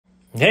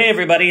Hey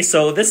everybody,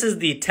 so this is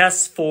the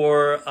test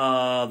for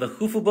the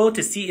Khufu boat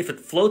to see if it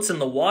floats in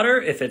the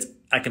water.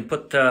 I can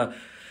put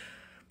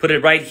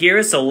it right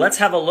here. So let's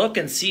have a look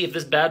and see if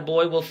this bad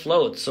boy will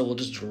float. So we'll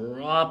just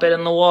drop it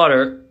in the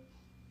water.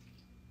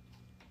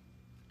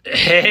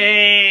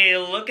 Hey,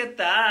 look at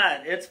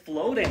that. It's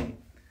floating.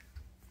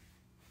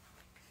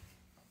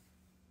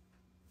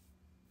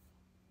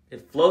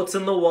 It floats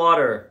in the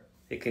water.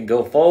 It can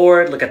go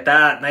forward. Look at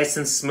that, nice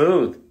and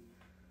smooth.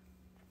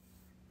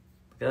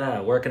 Look at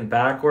that, working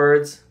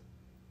backwards.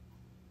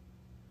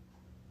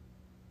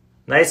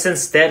 Nice and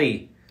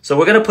steady. So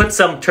we're going to put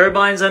some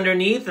turbines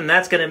underneath, and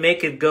that's going to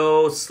make it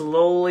go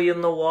slowly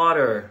in the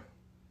water.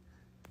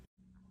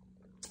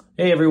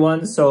 Hey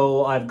everyone,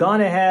 so I've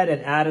gone ahead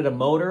and added a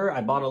motor.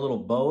 I bought a little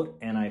boat,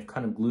 and I've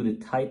kind of glued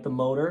it tight, the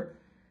motor,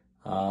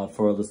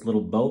 for this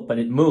little boat, but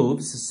it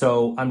moves.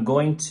 So I'm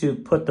going to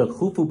put the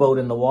Khufu boat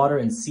in the water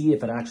and see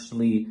if it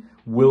actually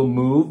will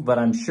move, but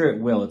I'm sure it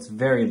will. It's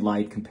very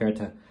light compared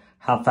to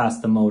how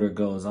fast the motor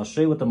goes. I'll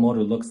show you what the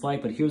motor looks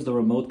like, but here's the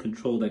remote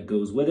control that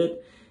goes with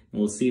it. And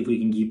we'll see if we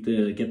can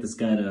get this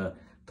guy to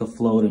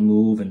float and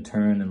move and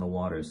turn in the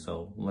water.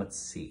 So let's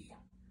see.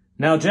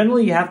 Now,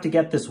 generally you have to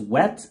get this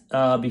wet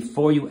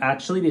before you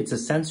it's a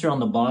sensor on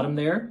the bottom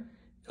there.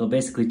 It'll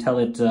basically tell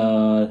it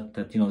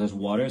that, there's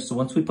water. So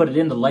once we put it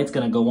in, the light's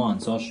gonna go on.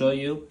 So I'll show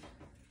you.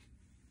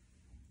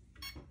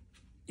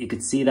 You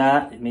could see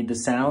that, it made the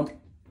sound.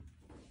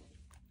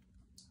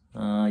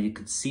 You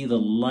could see the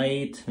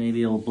light.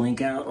 Maybe it'll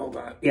blink out. Hold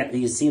on. Yeah,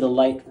 you see the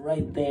light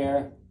right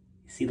there.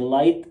 You see the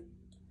light?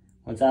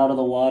 When it's out of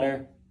the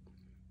water,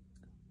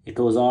 it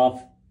goes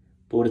off.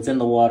 But when it's in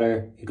the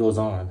water, it goes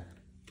on.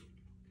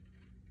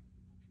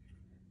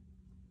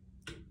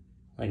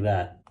 Like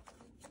that.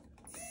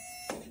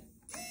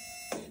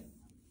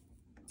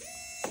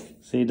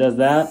 See, it does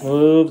that.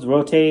 Moves,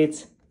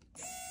 rotates.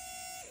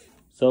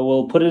 So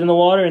we'll put it in the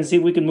water and see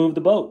if we can move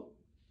the boat.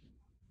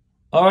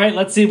 All right,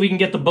 let's see if we can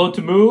get the boat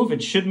to move.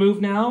 It should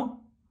move now.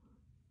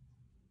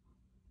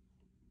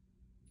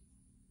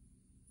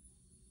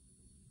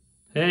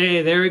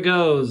 Hey, there it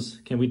goes.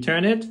 Can we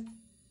turn it?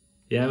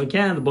 Yeah, we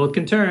can. The boat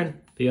can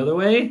turn. The other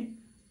way?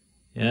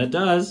 Yeah, it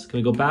does. Can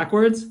we go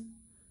backwards?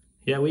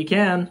 Yeah, we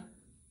can.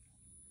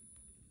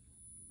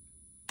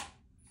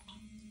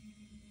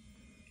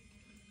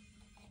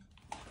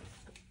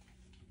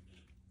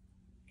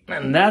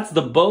 And that's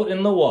the boat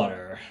in the water.